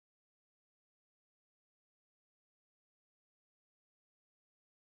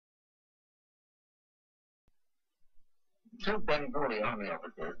Two Bengali army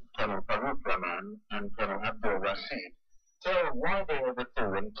officers, Colonel Farooq Rahman and Colonel Abdul Rashid, tell why they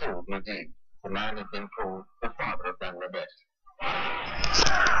overthrew and killed Mujib, the man has been called the father of Bangladesh.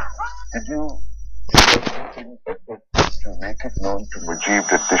 Did you make any effort to make it known to Mujib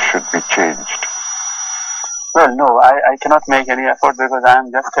that this should be changed? Well, no, I cannot make any effort because I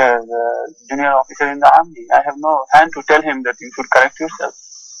am just a junior officer in the army. I have no hand to tell him that you should correct yourself.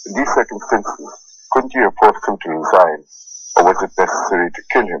 In these circumstances, couldn't you have forced him to resign, or was it necessary to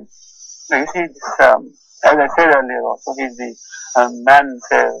kill him? No, you see, as I said earlier also, he is the man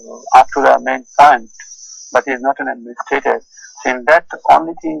up to the main point, but he is not an administrator. So in that,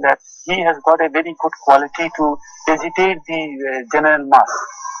 only thing that he has got a very good quality to agitate the general mass.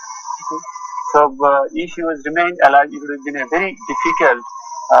 So if he was remained alive, it would have been a very difficult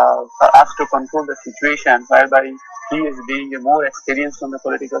for us to control the situation, whereby he is being a more experienced on the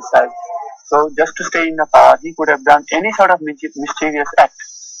political side. So just to stay in the power, he could have done any sort of mischievous act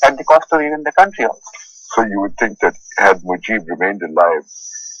at the cost of even the country also. So you would think that had Mujib remained alive,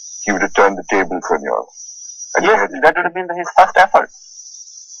 he would have turned the tables on you all. Yes, that would have been his first effort.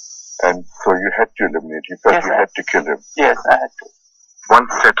 And so you had to eliminate him. You felt you had to kill him. Yes, I had to.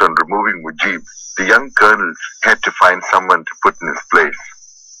 Once set on removing Mujib, the young colonels had to find someone to put in his place.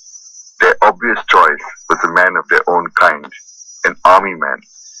 Their obvious choice was a man of their own kind, an army man.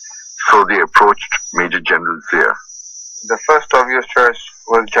 So they approached Major General Zia. The first obvious choice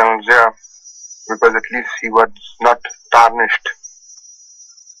was General Zia, because at least he was not tarnished.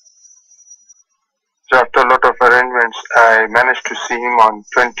 So after a lot of arrangements, I managed to see him on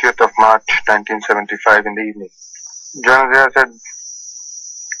 20th of March 1975 in the evening. General Zia said,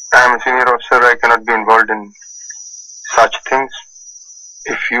 I am a senior officer, I cannot be involved in such things.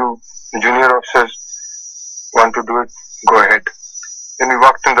 If you junior officers want to do it, go ahead. Then we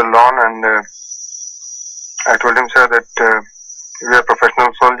walked in the lawn and I told him, sir, that we are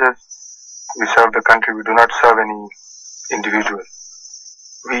professional soldiers. We serve the country. We do not serve any individual.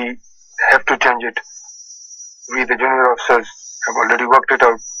 We have to change it. We, the junior officers, have already worked it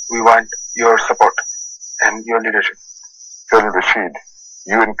out. We want your support and your leadership. Colonel Rashid,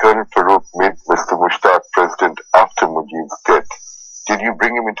 you and Colonel Farooq made Mr. Mushtaq president after Mujib's death. Did you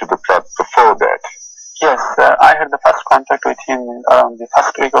bring him into the plot before that? Yes, I had the first contact with him around the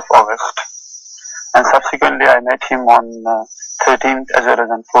first week of August. And subsequently I met him on 13th as well as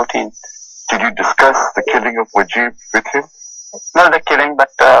on 14th. Did you discuss the killing of Mujib with him? Not the killing, but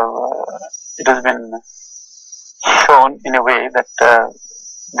it has been shown in a way that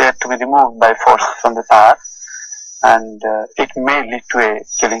they had to be removed by force from the power, and it may lead to a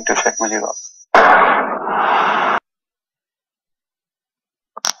killing to Sheikh Mujibur.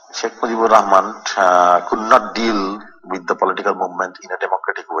 Sheikh Mujibur Rahman could not deal with the political movement in a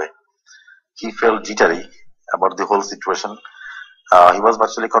democratic way. He felt jittery about the whole situation. He was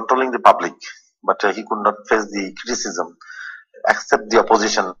virtually controlling the public, but he could not face the criticism, accept the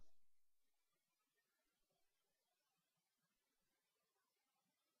opposition.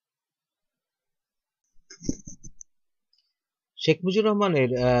 Sheikh Mujibur রহমানের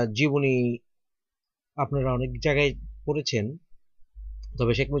জীবনী আপনারা অনেক জায়গায় পড়েছেন,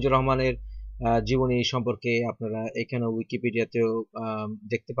 তবে শেখ মুজিবুর রহমানের জীবনী সম্পর্কে আপনারা এখানে উইকিপিডিয়াতেও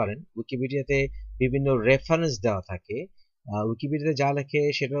দেখতে পারেন। উইকিপিডিয়াতে বিভিন্ন রেফারেন্স দেওয়া থাকে। উইকিপিডিয়াতে যা লেখে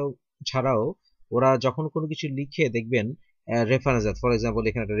সেটাও ছাড়াও ওরা যখন কোনো কিছু লিখে দেখবেন রেফারেন্স, ফর এক্সাম্পল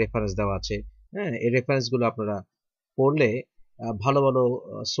এখানে একটা রেফারেন্স দেওয়া আছে, হ্যাঁ, এই রেফারেন্সগুলো আপনারা পড়লে ভালো ভালো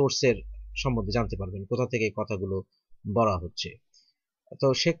সোর্সের সম্বন্ধে জানতে পারবেন কোথা থেকে এই কথাগুলো বলা হচ্ছে। তো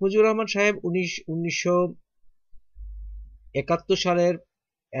শেখ মুজিবুর রহমান সাহেব 1971 সালের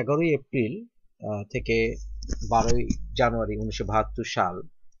 11ই এপ্রিল থেকে 12ই জানুয়ারি 1972 সাল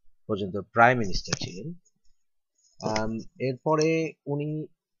পর্যন্ত প্রাইম মিনিস্টার ছিলেন। এরপরে উনি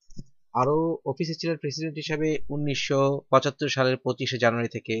আরো অফিসে ছিলেন প্রেসিডেন্ট হিসাবে 1975 সালের 25শে জানুয়ারি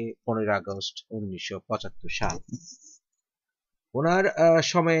থেকে 15 আগস্ট 1975 সাল। ওনার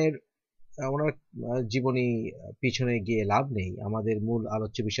সময়ের ওনার জীবনী পিছনে গিয়ে লাভ নেই। আমাদের মূল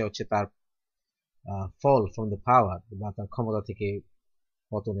আলোচ্য বিষয় হচ্ছে তার ফল ফ্রম দ্য পাওয়ার, বা তার ক্ষমতা থেকে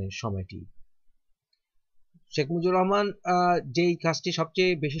পতনের সময়টি। শেখ মুজিবুর রহমান যেই কাজটি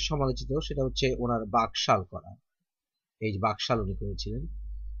সবচেয়ে বেশি সমালোচিত সেটা হচ্ছে ওনার বাকশাল করা। এই বাকশাল উনি করেছিলেন,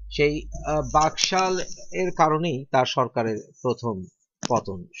 সেই বাকশাল এর কারণেই তার সরকারের প্রথম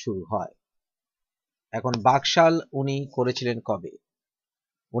পতন শুরু হয়। এখন বাকশাল উনি করেছিলেন কবে?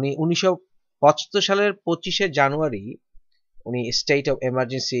 উনি 1975 সালের 25শে জানুয়ারি উনি স্টেট অফ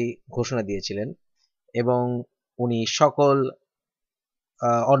এমার্জেন্সি ঘোষণা দিয়েছিলেন এবং উনি সকল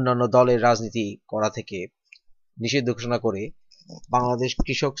অন্যান্য দলের রাজনীতি করা থেকে নিষিদ্ধ ঘোষণা করে বাংলাদেশ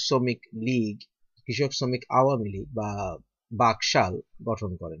কৃষক শ্রমিক লীগ, কৃষক শ্রমিক আওয়ামী লীগ বা বাকশাল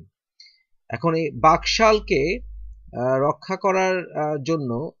গঠন করেন। এখন এই বাকশালকে রক্ষা করার জন্য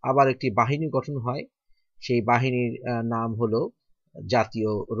আবার একটি বাহিনী গঠন হয়। সেই বাহিনীর নাম হলো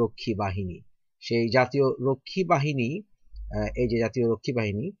জাতীয় রক্ষী বাহিনী। সেই জাতীয় রক্ষী বাহিনী, এই যে জাতীয় রক্ষী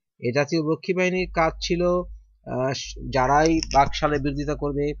বাহিনী, এই জাতীয় রক্ষী বাহিনীর কাজ ছিল যারাই বাকশালের বিরোধিতা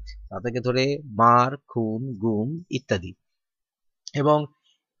করবে তাদেরকে ধরে মার, খুন, গুম ইত্যাদি। এবং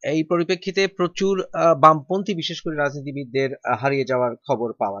এই পরিপ্রেক্ষিতে প্রচুর বামপন্থী বিশেষ করে রাজনীতিবিদদের হারিয়ে যাওয়ার খবর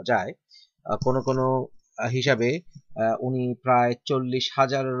পাওয়া যায়। কোন কোন হিসাবে উনি প্রায়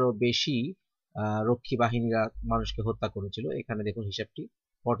 40,000-এরও বেশি রক্ষী বাহিনীরা মানুষকে হত্যা করেছিল। এখানে দেখুন হিসাবটি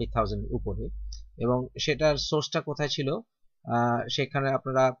 40,000 উপরে। এবং সেটার সোর্সটা কোথায় ছিল সেখানে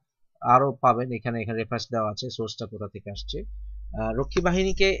আপনারা আরো পাবেন, এখানে রেফারেন্স দেওয়া আছে সোর্সটা কোথা থেকে আসছে। রক্ষী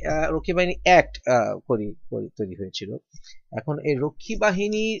বাহিনী অ্যাক্ট তৈরি হয়েছিল। এখন এই রক্ষী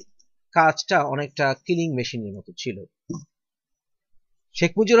বাহিনীর কাজটা অনেকটা কিলিং মেশিনের মতো ছিল।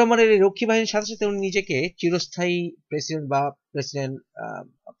 শেখ মুজিবুর রহমানের এই রক্ষী বাহিনীর সাথে সাথে উনি নিজেকে চিরস্থায়ী প্রেসিডেন্ট বা প্রেসিডেন্ট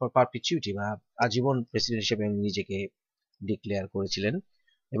ফর পারপিচুইটি বা আজীবন প্রেসিডেন্ট হিসেবে নিজেকে ডিক্লেয়ার করেছিলেন।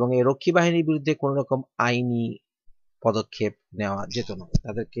 এবং এই রক্ষী বাহিনীর বিরুদ্ধে কোন রকম আইনি পদক্ষেপ নেওয়া যেত না,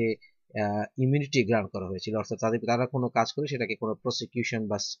 তাদেরকে ইমিউনিটি গ্রান্ট করা হয়েছিল, অর্থাৎ তারা কোনো কাজ করে সেটাকে কোনো প্রসিকিউশন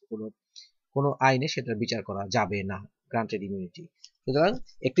বা কোনো আইনে সেটার বিচার করা যাবে না, গ্রান্টেড ইমিউনিটি। সুতরাং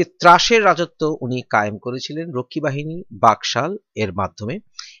একটি ত্রাসের রাজত্ব উনি কায়েম করেছিলেন রক্ষী বাহিনী বাকশাল এর মাধ্যমে।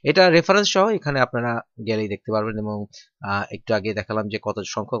 এটা রেফারেন্স সহ এখানে আপনারা গেলেই দেখতে পারবেন। এবং একটু আগে দেখালাম যে কত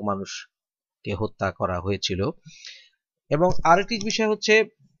সংখ্যক মানুষকে হত্যা করা হয়েছিল। এবং আরেকটি বিষয় হচ্ছে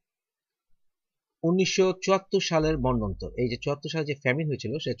 1974 সালের মন্বন্তর। এই যে 74 সালে যে ফ্যামিন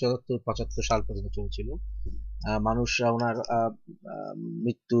হয়েছিল সে 74-75 সাল পর্যন্ত চলেছিল। মানুষ ওনার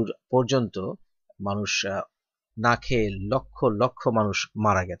মৃত্যুর পর্যন্ত মানুষ না খেয়ে লক্ষ লক্ষ মানুষ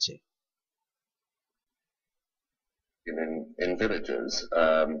মারা গেছে। In villages,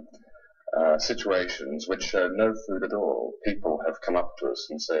 situations which show no food at all. People have come up to us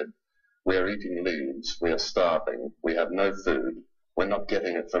and said, "We are eating leaves. We are starving. We have no food. We're not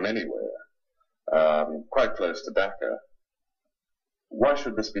getting it from anywhere." Quite close to Dhaka. Why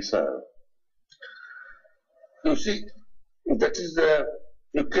should this be so? You see, that is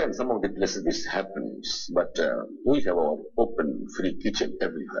you can some of the places this happens, but we have our open, free kitchen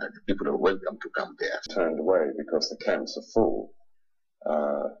everywhere. The people are welcome to come there. Turned away because the camps are full.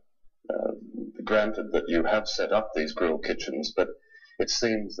 Granted that you have set up these grill kitchens, but it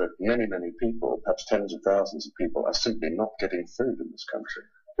seems that many, many people, perhaps tens of thousands of people, are simply not getting food in this country.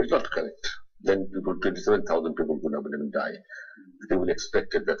 It's not correct. Then people, 27,000 people would not even die. They will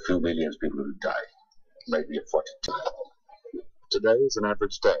expected that few millions people will die by the year 42. Today is an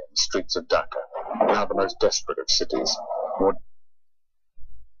average day in the streets of Dhaka, now the most desperate of cities.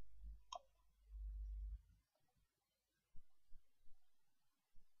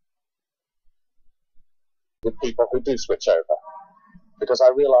 With people who do switch over, because I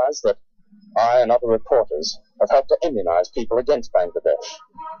realise that I and other reporters have had to immunise people against Bangladesh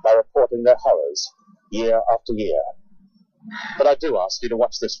by reporting their horrors year after year. But I do ask you to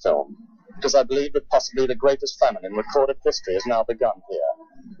watch this film, because I believe that possibly the greatest famine in recorded history has now begun here,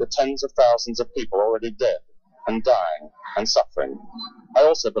 with tens of thousands of people already dead and dying and suffering. I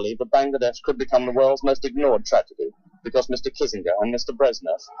also believe that Bangladesh could become the world's most ignored tragedy, because Mr. Kissinger and Mr.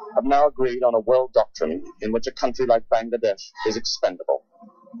 Brezhnev have now agreed on a world doctrine in which a country like Bangladesh is expendable.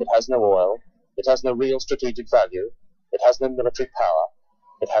 It has no oil, it has no real strategic value, it has no military power,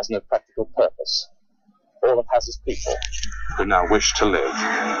 it has no practical purpose. All it has is people who now wish to live.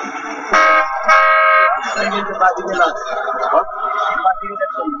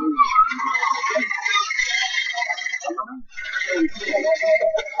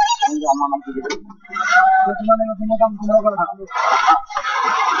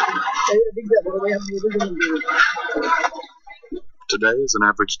 Today is an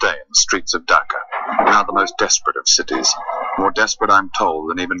average day in the streets of Dhaka, now the most desperate of cities. More desperate, I'm told,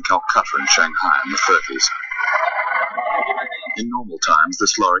 than even Calcutta and Shanghai in the 30s. In normal times,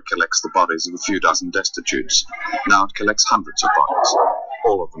 this lorry collects the bodies of a few dozen destitutes. Now it collects hundreds of bodies,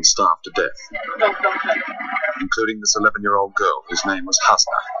 all of them starved to death, including this 11-year-old girl whose name was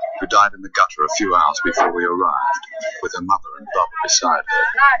Hasna, who died in the gutter a few hours before we arrived, with her mother and brother beside her,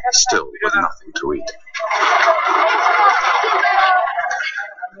 still with nothing to eat.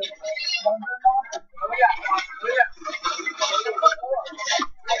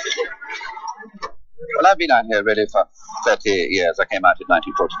 Well, I've been out here really for 30 years. I came out in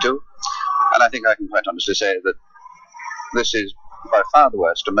 1942, and I think I can quite honestly say that this is by far the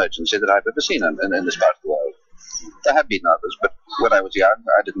worst emergency that I've ever seen in this part of the world. There have been others, but when I was young,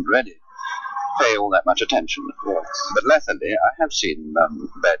 I didn't really pay all that much attention. Yes. But latterly, I have seen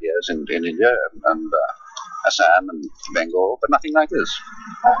bad years in India and Assam and Bengal, but nothing like this.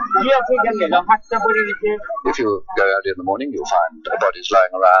 If you go out in the morning, you'll find bodies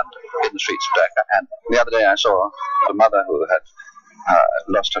lying around in the streets of Dhaka. And the other day I saw a mother who had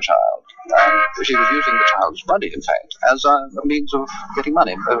lost her child. She was using the child's body, in fact, as a means of getting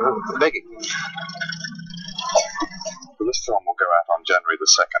money, begging. So this film will go out on January the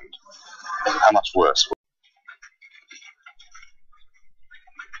 2nd. How much worse?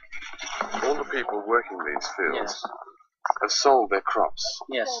 All the people working these fields have sold their crops.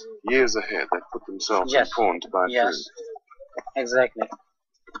 Yes. Years ahead, they've put themselves Yes. in pawn to buy Yes. food. Exactly.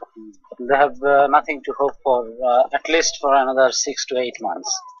 They have nothing to hope for at least for another 6 to 8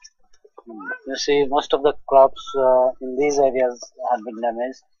 months. You see, most of the crops in these areas have been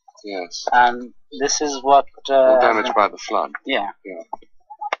damaged, Yes. and this is what All damaged by the flood. yeah.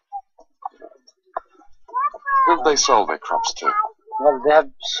 Who have they sold their crops to? Well, they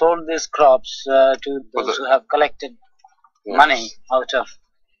have sold these crops to those who have collected money out of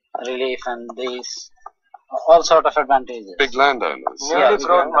relief and these all sort of advantages. Big landowners. Yeah,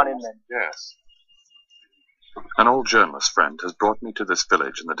 Yes. An old journalist friend has brought me to this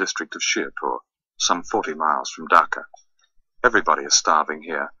village in the district of Shirpur, some 40 miles from Dhaka. Everybody is starving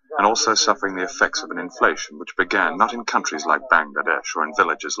here, and also suffering the effects of an inflation which began not in countries like Bangladesh or in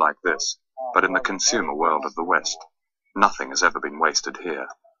villages like this, but in the consumer world of the West. Nothing has ever been wasted here.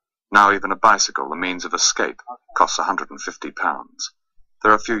 Now even a bicycle, the means of escape, costs £150.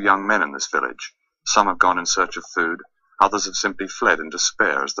 There are few young men in this village. Some have gone in search of food, others have simply fled in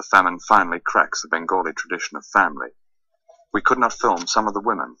despair as the famine finally cracks the Bengali tradition of family. We could not film some of the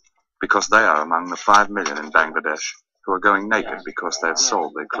women, because they are among the 5 million in Bangladesh who are going naked because they have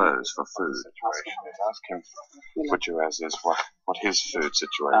sold their clothes for food. Ask him, Butchers, is what his food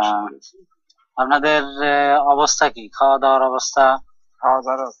situation is. আপনাদের অবস্থা কি, খাওয়া দাওয়ার অবস্থা?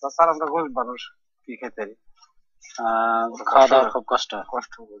 Sir আমরা গরিব মানুষ, কি খেতে খাওয়া দাওয়ার খুব কষ্ট।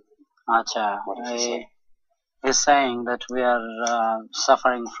 আচ্ছা, he's saying that we are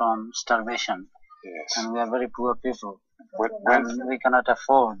suffering from starvation. Yes. And we are very poor people, When and we cannot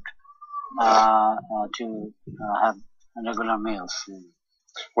afford to have regular meals.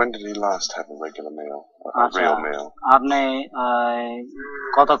 When did he last have a regular meal, a real meal? আপনি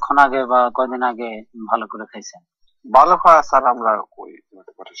কতক্ষণ আগে বা কয়দিন আগে ভালো করে খাইছেন? ভালো খাওয়া স্যার আমরা কই।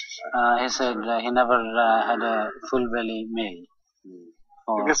 What does he say? He said he never had a full belly meal.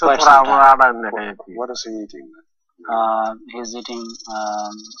 কিছু থোড়া আমরা আড়া এমনি খাইছি। What is he eating? He's eating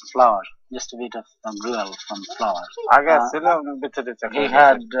flour, just a bit of gruel from flour. আগে ছিল বেচে বেচে He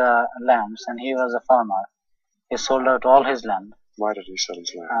had lambs and he was a farmer. He sold out all his land. Why did he sell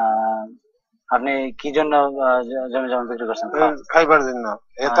his land? আপনি কি জন্য জমি জমা বিক্রি করছেন? খাইবার জন্য।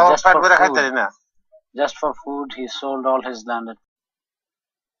 এত পেট ভরে খাইতে না। Just for food, he sold all his land.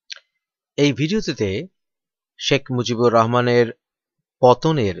 এই ভিডিওতে শেখ মুজিবুর রহমানের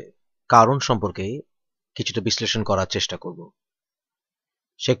পতনের কারণ সম্পর্কে কিছুটা বিশ্লেষণ করার চেষ্টা করব।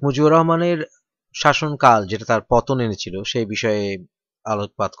 শেখ মুজিবুর রহমানের শাসনকাল যেটা তার পতন এনেছিল সেই বিষয়ে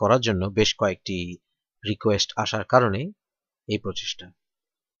আলোকপাত করার জন্য বেশ কয়েকটি রিকোয়েস্ট আসার কারণে এই প্রচেষ্টা।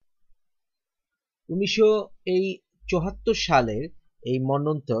 1974 সালের এই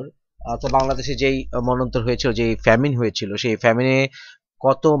মন্বন্তর অর্থাৎ বাংলাদেশে যেই মন্বন্তর হয়েছিল, যেই ফ্যামিন হয়েছিল, সেই ফ্যামিনে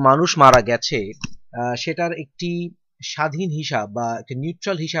কত মানুষ মারা গেছে সেটার একটি স্বাধীন হিসাব বা একটা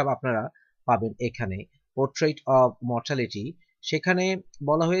নিউট্রাল হিসাব আপনারা পাবেন এখানে, পোর্ট্রেট অফ মর্টালিটি। সেখানে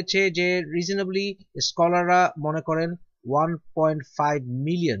বলা হয়েছে যে রিজনেবলি স্কলাররা মনে করেন 1.5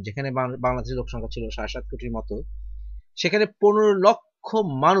 মিলিয়ন, যেখানে বাংলাদেশের লোক সংখ্যা ছিল 7.5 কোটির মতো, সেখানে 15 লক্ষ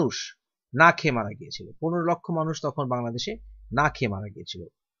মানুষ না খেয়ে মারা গিয়েছিল। 15 লক্ষ মানুষ তখন বাংলাদেশে না খেয়ে মারা গিয়েছিল।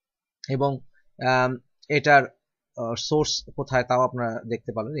 এবং এটার সোর্স কোথায় তাও আপনারা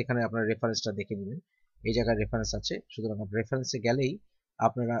দেখতে পাবেন, এখানে আপনারা রেফারেন্সটা দেখে নেবেন, এই জায়গায় রেফারেন্স আছে, সুতরাং রেফারেন্সে গেলেই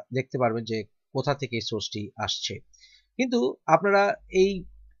আপনারা দেখতে পারবেন যে কোথা থেকে এই সোর্সটি আসছে। কিন্তু আপনারা এই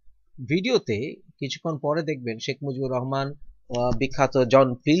ভিডিওতে কিছুক্ষণ পরে দেখবেন শেখ মুজিবুর রহমান বিখ্যাত জন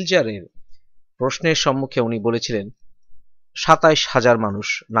পিলজারের প্রশ্নের সম্মুখে উনি বলেছিলেন 27,000 মানুষ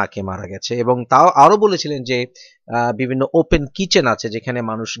না খেয়ে মারা গেছে, এবং তাও আরো বলেছিলেন যে বিভিন্ন ওপেন কিচেন আছে যেখানে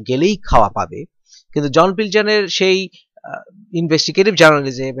মানুষ গেলেই খাওয়া পাবে। কিন্তু জন পিলজারের সেই ইনভেস্টিগেটিভ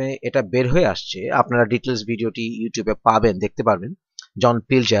জার্নালিজমে এটা বের হয়ে আসছে, আপনারা ডিটেলস ভিডিওটি ইউটিউবে পাবেন, দেখতে পারবেন। জন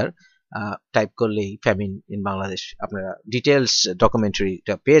পিলজার টাইপ করলেই ফ্যামিন ইন বাংলাদেশ আপনারা ডিটেলস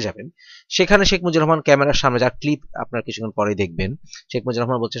ডকুমেন্টারিটা পেয়ে যাবেন। সেখানে শেখ মুজিবুর রহমান ক্যামেরার সামনে, যার ক্লিপ আপনারা কিছুক্ষণ পরে দেখবেন, শেখ মুজিবুর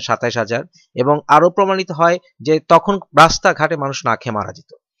রহমান বলছেন 27,000, এবং আরো প্রমাণিত হয় যে তখন রাস্তাঘাটে মানুষ না খেয়ে মারা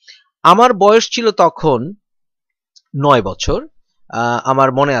যেত। আমার বয়স ছিল তখন 9 বছর। আমার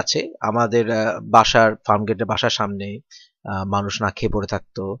মনে আছে আমাদের বাসার ফার্ম গেটের বাসার সামনে মানুষ না খেয়ে পড়ে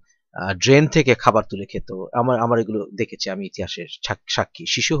থাকতো, ড্রেন থেকে খাবার তুলে খেত। আমার এগুলো দেখেছি, আমি ইতিহাসের সাক্ষী।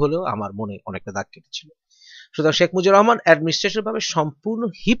 শিশু হলেও আমার মনে অনেকটা দাগ কেটেছিল। সুতরাং শেখ মুজিবুর রহমান অ্যাডমিনিস্ট্রেশন ভাবে সম্পূর্ণ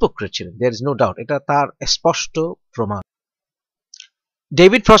হিপোক্রেট ছিলেন, দেয়ার ইজ নো ডাউট, এটা তার স্পষ্ট প্রমাণ।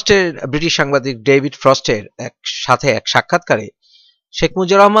 ব্রিটিশ সাংবাদিক ডেভিড ফ্রস্টের সাথে এক সাক্ষাৎকারে শেখ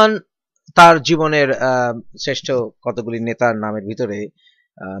মুজিবুর রহমান তার জীবনের শ্রেষ্ঠ কতগুলি নেতার নামের ভিতরে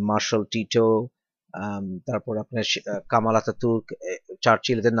মার্শাল টিটো, তারপর আপনার কামাল আতাতুর্ক,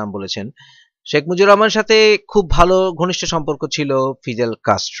 চার্চিল এদের নাম বলেছেন। শেখ মুজিবুর রহমানের সাথে খুব ভালো ঘনিষ্ঠ সম্পর্ক ছিল ফিদেল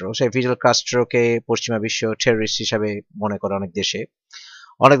কাস্ট্রো। সেই ফিদেল কাস্ট্রোকে পশ্চিমা বিশ্ব টেররিস্ট হিসাবে মনে করে অনেক দেশে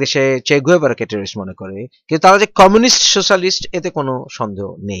চে গুয়েভারাকে টেররিস্ট মনে করে, কিন্তু তারা যে কমিউনিস্ট সোশ্যালিস্ট এতে কোনো সন্দেহ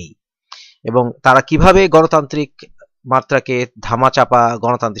নেই। এবং তারা কিভাবে গণতান্ত্রিক মাত্রাকে ধামাচাপা,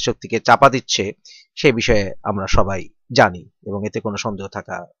 গণতান্ত্রিক শক্তিকে চাপা দিচ্ছে সে বিষয়ে আমরা সবাই জানি, এবং এতে কোনো সন্দেহ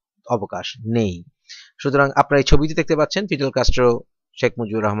থাকা অবকাশ নেই। সুতরাং আপনারা এই ছবিটি দেখতে পাচ্ছেন, ফিদেল কাস্ট্রো শেখ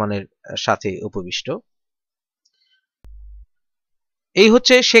মুজিবুর রহমানের সাথে উপবিষ্ট। এই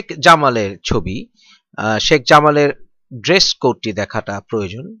হচ্ছে শেখ জামালের ছবি। শেখ জামালের ড্রেস কোডটি দেখাটা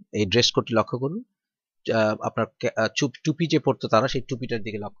প্রয়োজন। এই ড্রেস কোডটি লক্ষ্য করুন, আপনার টুপি যে পরতো তারা, সেই টুপিটার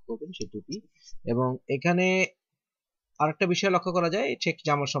দিকে লক্ষ্য করবেন, সেই টুপি। এবং এখানে আরেকটা বিষয় লক্ষ্য করা যায় শেখ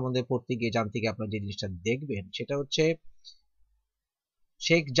জামাল সম্বন্ধে পড়তে গিয়ে, জানতে গিয়ে আপনারা যে জিনিসটা দেখবেন সেটা হচ্ছে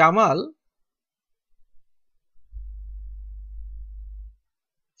Sheikh Jamal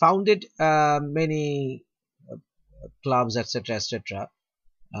founded many clubs etc.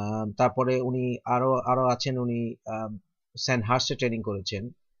 তারপরে উনি আরো আছেন, উনি স্যানহার্স্টে ট্রেনিং করেছেন।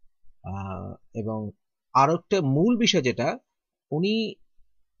 এবং আরো একটা মূল বিষয় যেটা, উনি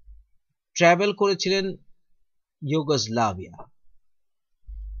ট্রাভেল করেছিলেন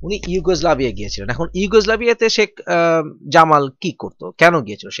উনি ইউগোস্লাভিয়া গিয়েছিলেন। এখন ইউগোস্লাভিয়াতে শেখ জামাল কি করতো, কেন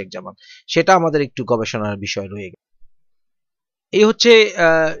গিয়েছিল শেখ জামাল, সেটা আমাদের একটু গবেষণার বিষয় রয়ে গেছে। এই হচ্ছে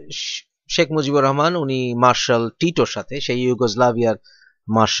শেখ মুজিবুর রহমান, উনি মার্শাল টিটোর সাথে, সেই ইউগোস্লাভিয়ার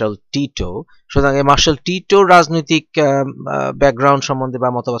মার্শাল টিটো। সুতরাং এই মার্শাল টিটোর রাজনৈতিক ব্যাকগ্রাউন্ড সম্বন্ধে বা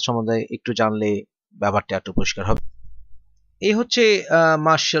মতবাদ সম্বন্ধে একটু জানলে ব্যাপারটা একটু পরিষ্কার হবে। এই হচ্ছে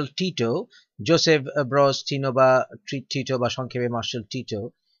Marshal Tito, Joseph Braj Tito বা সংক্ষেপে মার্শাল টিটো।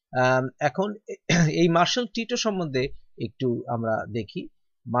 এখন এই মার্শাল টিটো সম্বন্ধে একটু আমরা দেখি।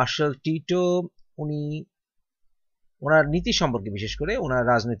 মার্শাল টিটো ওনার নীতি সম্পর্কে, বিশেষ করে ওনার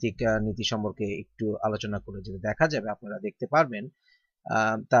রাজনৈতিক নীতি সম্পর্কে একটু আলোচনা করে যেটা দেখা যাবে, আপনারা দেখতে পারবেন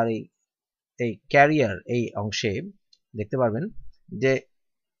তার এই ক্যারিয়ার এই অংশে দেখতে পারবেন যে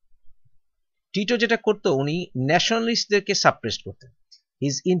টিটো যেটা করতো, উনি ন্যাশনালিস্টদেরকে সাপ্রেস করতেন।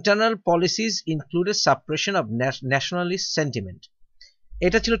 His internal policies included suppression of nationalist sentiment.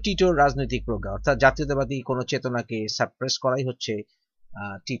 এটা ছিল টিটোর রাজনৈতিক প্রজ্ঞা, অর্থাৎ জাতীয়তাবাদী কোনো চেতনাকে সাপ্রেস করাই হচ্ছে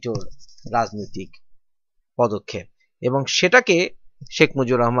টিটোর রাজনৈতিক পদক্ষেপ। এবং সেটাকে শেখ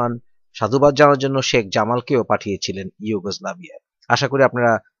মুজিবুর রহমান সাধুবাদ জানার জন্য শেখ জামালকেও পাঠিয়েছিলেন ইউগোস্লাভিয়ায়। আশা করি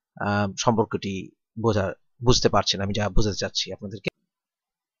আপনারা সম্পর্কটি বুঝতে পারছেন আমি যা বুঝাতে চাচ্ছি আপনাদেরকে।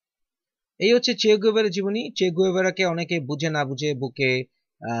 এই হচ্ছে চে গুয়েভারার জীবনী। চে গুয়েভারাকে অনেকে বুঝে না বুঝে বুকে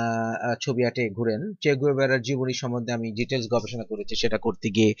ছবি আঁটে ঘুরেন। চে গুয়েভারার জীবনী সম্বন্ধে আমি ডিটেলস গবেষণা করেছি, সেটা করতে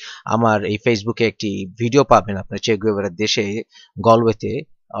গিয়ে আমার এই ফেসবুকে একটি ভিডিও পাবেন আপনার, চে গুয়েভারার দেশে গলওয়েতে,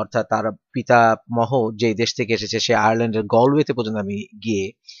 অর্থাৎ তার পিতামহ যে দেশ থেকে এসেছে সে আয়ারল্যান্ডের গলওয়েতে পর্যন্ত আমি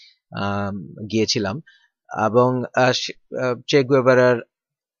গিয়েছিলাম। এবং চে গুয়েভারার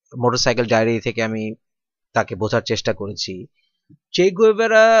মোটরসাইকেল ডায়েরি থেকে আমি তাকে বোঝার চেষ্টা করেছি। চে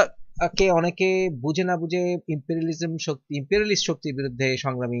গুয়েভারাকে অনেকে বুঝে না বুঝে ইম্পেরিয়ালিস্ট শক্তির বিরুদ্ধে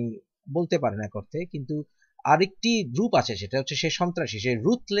সংগ্রামী বলতে পারে না করতে, কিন্তু আরেকটি রূপ আছে, সেটা হচ্ছে সে সন্ত্রাসী, সে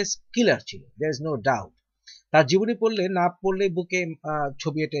রুথলেস কিলার ছিল, দেয়ার ইজ নো ডাউট। তার জীবনী পড়লে না পড়লে বুকে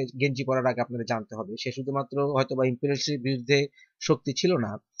ছবি এঁটে গেঞ্জি পরার আগে আপনাদের জানতে হবে সে শুধুমাত্র হয়তো বা ইম্পেরিয়ালিস্টের বিরুদ্ধে শক্তি ছিল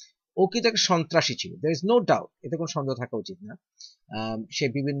না, ও কিন্তু একটা সন্ত্রাসী ছিল, দেয়ার ইজ নো ডাউট, এতে কোনো সন্দেহ থাকা উচিত না। সে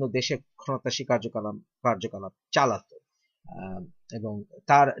বিভিন্ন দেশে সন্ত্রাসী কার্যকলাপ চালাতো। এবং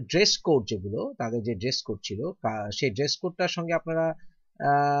তার ড্রেস কোড যেগুলো, তাদের যে ড্রেস কোড ছিল, সেই ড্রেস কোডটার সঙ্গে আপনারা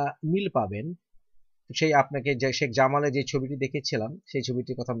মিল পাবেন। সেই আপনাকে যে শেখ জামালের যে ছবিটি দেখেছিলাম, সেই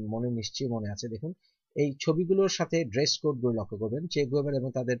ছবিটির কথা নিশ্চয়ই মনে আছে। দেখুন এই ছবিগুলোর সাথে ড্রেস কোড গুলো লক্ষ্য করবেন, চে গুয়েভারা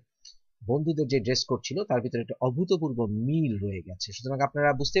এবং তাদের বন্ধুদের যে ড্রেস কোড ছিল তার ভিতরে একটা অভূতপূর্ব মিল রয়ে গেছে। সুতরাং আপনারা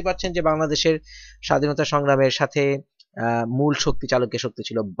বুঝতেই পারছেন যে বাংলাদেশের স্বাধীনতা সংগ্রামের সাথে মূল শক্তি, চালকের শক্তি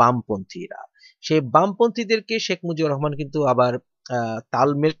ছিল বামপন্থীরা। সেই বামপন্থীদেরকে শেখ মুজিবুর রহমান কিন্তু আবার তাল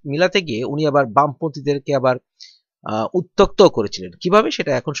মিলাতে গিয়ে উনি আবার বামপন্থীদেরকে আবার উত্ত্যক্ত করেছিলেন। কিভাবে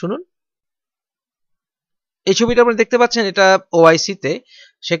সেটা এখন শুনুন। এই ছবিটা আপনারা দেখতে পাচ্ছেন, এটা ওআইসি তে।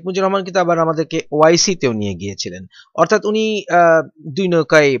 শেখ মুজিবুর রহমান কিন্তু আবার আমাদেরকে ওআইসি তেও নিয়ে গিয়েছিলেন। অর্থাৎ উনি দুই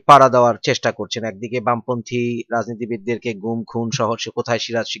নৌকায় পাড়া দেওয়ার চেষ্টা করছেন। একদিকে বামপন্থী রাজনীতিবিদদেরকে গুম খুন সহ সে কোথায়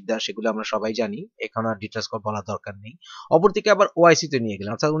সিরাজ শিকদার সেগুলো আমরা সবাই জানি, এখন আর ডিটেলস বলার দরকার নেই। অপরদিকে আবার ওআইসি তে নিয়ে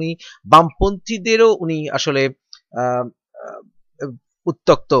গেলেন, অর্থাৎ উনি বামপন্থীদেরও উনি আসলে আহ, আহ,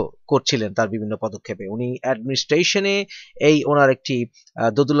 উত্তক্ত করছিলেন তার বিভিন্ন পদক্ষেপে। উনি অ্যাডমিনিস্ট্রেশনে এই ওনার একটি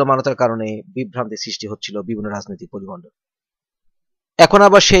দোদুল্যমানতার কারণে বিভ্রান্তি সৃষ্টি হচ্ছিল বিভিন্ন রাজনৈতিক পরিমণ্ডল। এখন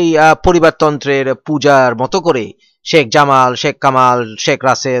আবার সেই পরিবারতন্ত্রের পূজার মতো করে শেখ জামাল, শেখ কামাল, শেখ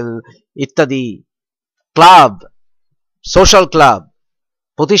রাসেল ইত্যাদি ক্লাব, সোশ্যাল ক্লাব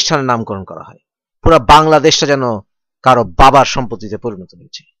প্রতিষ্ঠানের নামকরণ করা হয়। পুরো বাংলাদেশটা যেন কারো বাবার সম্পত্তিতে পরিণত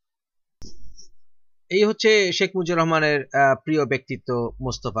হয়েছে। এই হচ্ছে শেখ মুজিবুর রহমানের প্রিয় ব্যক্তিত্ব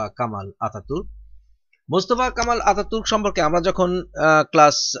মোস্তফা কামাল আতাতুর্ক। মোস্তফা কামাল আতাতুর্ক সম্পর্কে আমরা যখন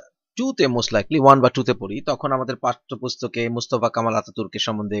ক্লাস 2 তে মোস্ট লাইকলি 1 বা 2 তে পড়ি, তখন আমাদের পাঠ্যপুস্তকে মোস্তফা কামাল আতাতুর্কের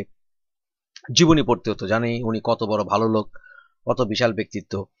সম্বন্ধে জীবনী পড়তে হতো। জানি উনি কত বড় ভালো লোক, কত বিশাল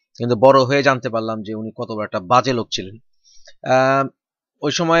ব্যক্তিত্ব, কিন্তু বড় হয়ে জানতে পারলাম যে উনি কত বড় একটা বাজে লোক ছিলেন।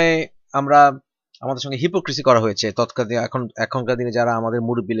 ওই সময়ে আমরা আমাদের সঙ্গে হিপোক্রেসি করা হয়েছে তৎকালীন। এখনকার দিনে যারা আমাদের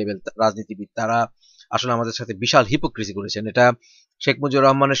মুরব্বী লেভেল রাজনীতিবিদ, তারা আসলে আমাদের সাথে বিশাল হিপোক্রেসি করেছেন। এটা শেখ মুজিবুর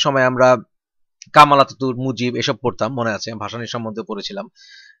রহমানের সময় আমরা কামাল আতাতুর্ক, মুজিব এসব পড়তাম, মনে আছে। ভাসানীর সম্বন্ধে পড়েছিলাম,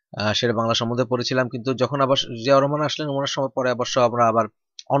 সেটা বাংলা সম্বন্ধে পড়েছিলাম। কিন্তু যখন আবার জিয়াউর রহমান আসলেন, ওনার সময় পরে অবশ্য আমরা আবার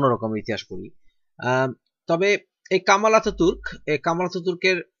অন্যরকম ইতিহাস পড়ি। তবে এই কামাল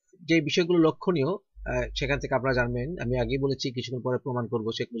আতাতুর্কের যে বিষয়গুলো লক্ষণীয়, সেখান থেকে আপনারা জানবেন। আমি আগেই বলেছি, কিছুক্ষণ পরে প্রমাণ করব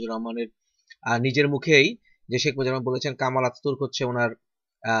শেখ মুজিবুর রহমানের নিজের মুখেই, যে শেখ মুজিবুর রহমান বলেছেন কামাল আতাতুর্ক হচ্ছে ওনার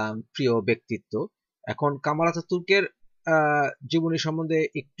প্রিয় ব্যক্তিত্ব। এখন কামাল আতাতুর্কের জীবনী সম্বন্ধে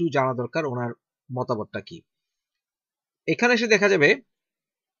একটু জানা দরকার, ওনার মতামতটা কি। এখানে এসে দেখা যাবে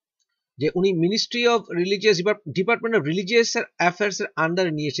যে উনি ministry of religious department of religious affairs এর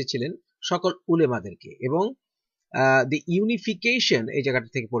আন্ডারে নিয়ে এসেছিলেন সকল উলেমাদেরকে, এবং the unification, এই জায়গাটা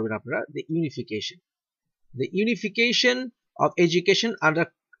থেকে পড়বেন আপনারা, the unification of education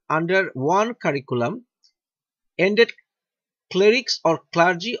under one curriculum ended clerics or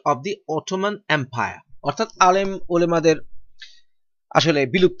clergy of the Ottoman Empire। অর্থাৎ আলেম ওলেমাদের আসলে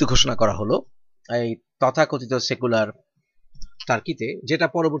বিলুপ্তি ঘোষণা করা হলো এই তথাকথিত সেকুলার টার্কিতে, যেটা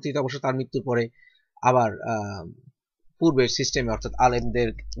পরবর্তীতে অবশ্য তার মৃত্যুর পরে আবার পূর্বের সিস্টেমে, অর্থাৎ আলেমদের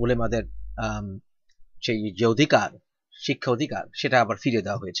ওলেমাদের সেই যে অধিকার, শিক্ষা অধিকার, সেটা আবার ফিরে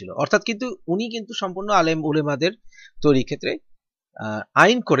দেওয়া হয়েছিল। অর্থাৎ কিন্তু উনি কিন্তু সম্পূর্ণ আলেম উলেমাদের তৈরির ক্ষেত্রে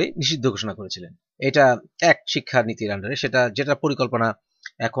আইন করে নিষিদ্ধ ঘোষণা করেছিলেন। এটা এক শিক্ষা নীতির আন্ডারে, সেটা যেটা পরিকল্পনা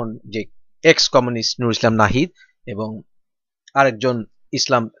এখন যে এক্স কমিউনিস্ট নুরুল ইসলাম নাহিদ এবং আরেকজন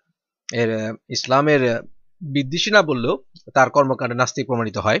ইসলামের বিদ্বেষী না বললেও তার কর্মকাণ্ডে নাস্তিক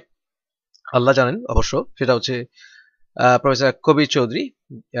প্রমাণিত হয়, আল্লাহ জানেন অবশ্য। সেটা হচ্ছে প্রফেসর কবির চৌধুরী,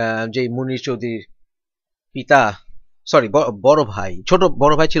 যে মুনির চৌধুরীর পিতা, সরি বড় ভাই,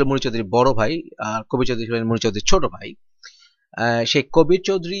 বড় ভাই ছিল মুনির চৌধুরীর বড় ভাই, আর কবির চৌধুরী ছিলেন মুনির চৌধুরীর ছোট ভাই। সেই কবির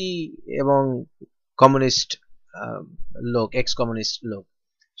চৌধুরী এবং কমিউনিস্ট লোক, এক্স কমিউনিস্ট লোক,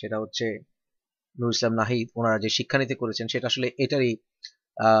 সেটা হচ্ছে নুরুল ইসলাম নাহিদ, ওনারা যে শিক্ষানীতি করেছেন সেটা আসলে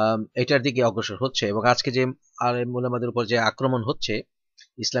এটার দিকে অগ্রসর হচ্ছে। এবং আজকে যে আলেম ওলামাদের উপর যে আক্রমণ হচ্ছে,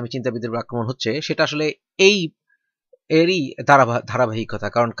 ইসলামী চিন্তাবিদের উপর আক্রমণ হচ্ছে, সেটা আসলে এরই ধারাবাহিকতা।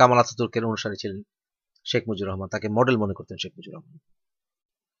 কারণ কামাল আতাতুর্কের অনুসারী ছিলেন শেখ মুজিবুর রহমান, তাকে মডেল মনে করতেন Sheikh Mujibur Rahman.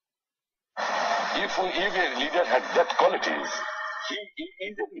 If a leader had that qualities, he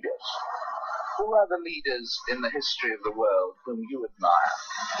is a leader. Who are the leaders in the history of the world whom you admire?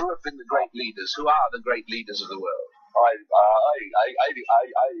 Who have been the great leaders? Who are the great leaders of the world? I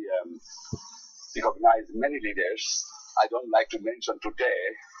recognize many leaders. I don't like to mention today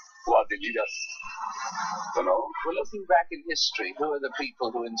who are the leaders. You know. Well, looking back in history, who are the people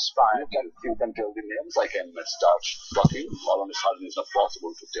who inspired you? You can tell the names. I can start talking. All on a sudden, it's not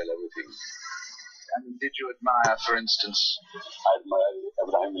possible to tell everything. I mean, did you admire, for instance? I admire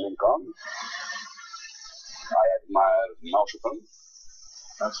Abraham Lincoln. I admire Mao Zedong.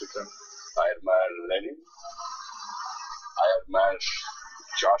 I admire Lenin. I admire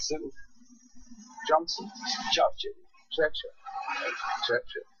Churchill.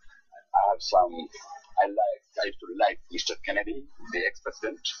 I have some. I used to like Mr. Kennedy, the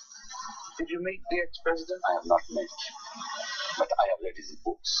ex-president. Did you meet the ex-president? I have not met, but I have read his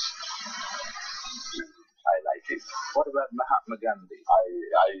books. I like it. What about Mahatma Gandhi? I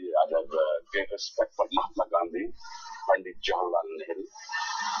have great respect for Mahatma Gandhi, Pandit Jawaharlal Nehru.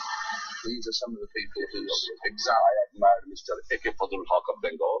 These are some of the people whose I admired Mr. A.K. Fazlul Haq of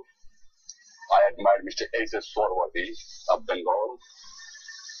Bengal. I admired Mr. A.S. Sorwadi of Bengal.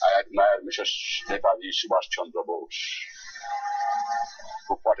 I admire Mrs. Nepali Subhash Chandra Bose,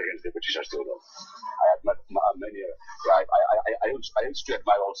 who fought against the Britishers. I admire many. I used to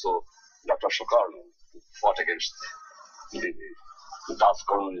admire also Dr. Sukarno, who fought against the Dutch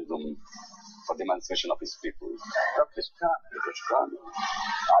colonialism for the emancipation of his people. Dr. Sukarno.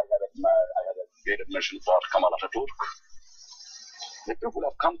 I had a great admiration for Kemal Ataturk. The people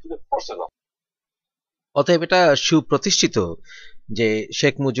have come to the forces of. অতএব এটা সুপ্রতিষ্ঠিত যে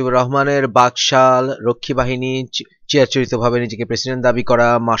শেখ মুজিবুর রহমানের বাকশাল রক্ষী বাহিনী চিরাচরিতভাবে নিজেকে president দাবি করা,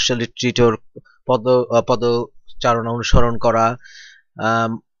 মার্শাল রিট্রিটের পদচারণা অনুসরণ করা,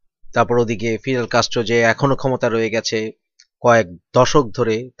 তারপর ওদিকে ফিদেল কাস্ট্রো যে এখনো ক্ষমতা রয়ে গেছে কয়েক দশক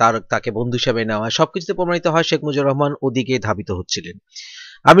ধরে, তাকে বন্ধু হিসেবে নেওয়া, সবকিছুতে প্রমাণিত হয় শেখ মুজিবুর রহমান ওদিকে ধাবিত হচ্ছিলেন।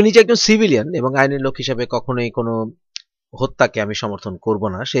 আমি নিজে একজন সিভিলিয়ান এবং আইনের লোক হিসেবে কখনোই কোনো হত্যাকে আমি সমর্থন করব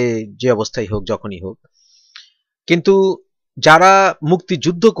না, সে যে অবস্থায় হোক, যখনই হোক। কিন্তু যারা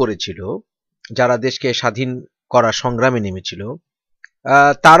মুক্তিযুদ্ধ করেছিল, যারা দেশকে স্বাধীন করার সংগ্রামে নেমেছিল,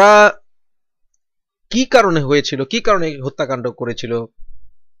 তারা কি কারণে হয়েছিল, কি কারণে হত্যাকাণ্ড করেছিল,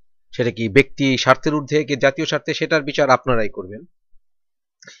 সেটা কি ব্যক্তি স্বার্থের ঊর্ধ্বে কি জাতীয় স্বার্থে, সেটার বিচার আপনারাই করবেন।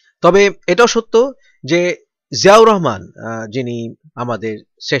 তবে এটাও সত্য যে জিয়াউর রহমান, যিনি আমাদের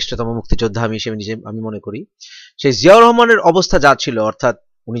শ্রেষ্ঠতম মুক্তিযোদ্ধা আমি মনে করি, সেই জিয়াউর রহমানের অবস্থা যা ছিল, অর্থাৎ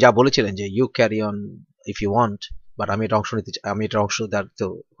উনি যা বলেছিলেন যে you carry on if you want, but আমি এটা অংশদার তো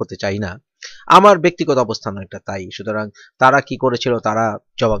হতে চাই না, আমার ব্যক্তিগত অবস্থান একটা তাই। সুতরাং তারা কি করেছিল তারা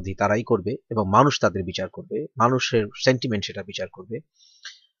জবাবদিহি তারাই করবে এবং মানুষ তাদের বিচার করবে, মানুষের সেন্টিমেন্ট সেটা বিচার করবে।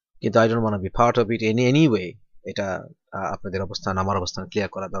 কিন্তু I don't want to B part of it anyway. এটা আপনাদের অবস্থান, আমার অবস্থান ক্লিয়ার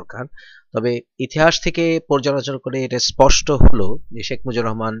করা দরকার। তবে ইতিহাস থেকে পর্যালোচনা করে এটা স্পষ্ট হলো যে শেখ মুজিবুর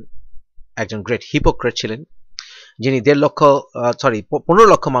রহমান একজন গ্রেট হিপোক্রেট ছিলেন, যিনি 15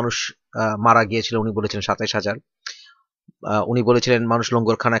 লক্ষ মানুষ মারা গিয়েছিল, উনি বলেছিলেন 27,000। উনি বলেছিলেন মানুষ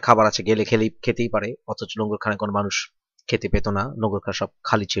লঙ্গরখানায় খাবার আছে, গেলে খেতেই পারে, অথচ লঙ্গরখানায় কোনো মানুষ খেতে পেত না, লঙ্গরখানা সব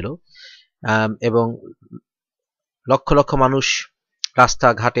খালি ছিল, এবং লক্ষ লক্ষ মানুষ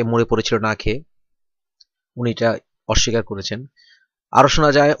রাস্তাঘাটে মরে পড়েছিল না খেয়ে, উনি এটা অস্বীকার করেছেন। আরো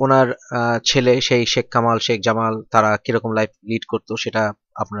শোনা যায় ওনার ছেলে সেই শেখ কামাল, শেখ জামাল, তারা কিরকম লাইফ লিড করতো সেটা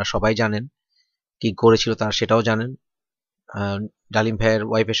আপনারা সবাই জানেন, কি করেছিল তারা সেটাও জানেন, ডালিম ভাইয়ের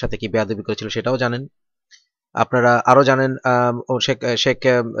ওয়াইফের সাথে কি বেয়াদবি করেছিল সেটাও জানেন। আপনারা আরো জানেন শেখ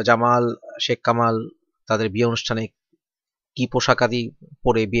জামাল, শেখ কামাল তাদের বিয়ে অনুষ্ঠানে কি পোশাক আদি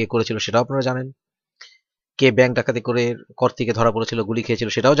পরে বিয়ে করেছিল সেটাও আপনারা জানেন। কে ব্যাংক ডাকাতি করে কর্তৃকে ধরা পড়েছিল, গুলি খেয়েছিল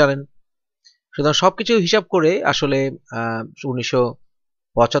সেটাও জানেন। সুতরাং সবকিছু হিসাব করে আসলে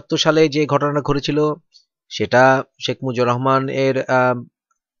 1975 সালে যে ঘটনাটা ঘটেছিল সেটা শেখ মুজিবুর রহমান এর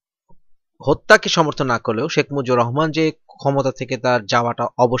হত্যাকে সমর্থন না করলেও শেখ মুজিবুর রহমান যে ক্ষমতা থেকে তার যাওয়াটা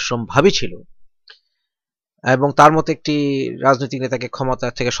অবশ্যম্ভাবী ছিল, এবং তার মতো একটি রাজনৈতিক নেতাকে ক্ষমতা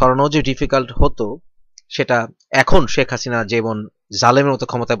থেকে সরানো যে ডিফিকাল্ট হতো, সেটা এখন শেখ হাসিনা যেমন জালেমের মতো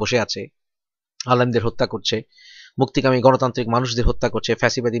ক্ষমতায় বসে আছে, আলেমদের হত্যা করছে, মুক্তিকামী গণতান্ত্রিক মানুষদের হত্যা করছে,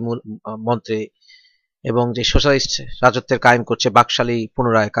 ফ্যাসিবাদী মন্ত্রে, এবং যে সোশ্যালিস্ট রাজত্বের কায়েম করছে, বাকশালী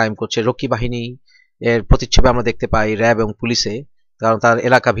পুনরায় কায়েম করছে, রক্ষী বাহিনী এর প্রতিচ্ছবি আমরা দেখতে পাই র্যাব এবং পুলিশে, কারণ তার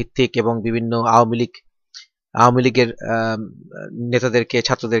এলাকা ভিত্তিক এবং বিভিন্ন আওয়ামী লীগের নেতাদেরকে,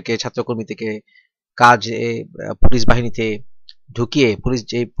 ছাত্রদেরকে, ছাত্রকর্মী থেকে কাজে পুলিশ বাহিনীতে ঢুকিয়ে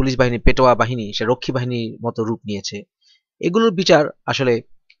পুলিশ বাহিনী পেটোয়া বাহিনী, সে রক্ষী বাহিনীর মতো রূপ নিয়েছে। এগুলোর বিচার আসলে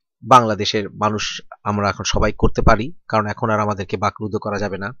বাংলাদেশের মানুষ আমরা এখন সবাই করতে পারি, কারণ এখন আর আমাদেরকে বাকরুদ্ধ করা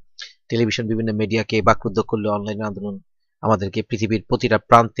যাবে না। টেলিভিশন বিভিন্ন মিডিয়াকে বাকরুদ্ধ করলে অনলাইন আন্দোলন আমাদেরকে পৃথিবীর প্রতিটা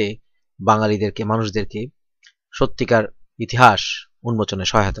প্রান্তে বাঙালিদেরকে, মানুষদেরকে সত্যিকার ইতিহাস উন্মোচনে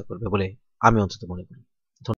সহায়তা করবে বলে আমি অন্তত মনে করি।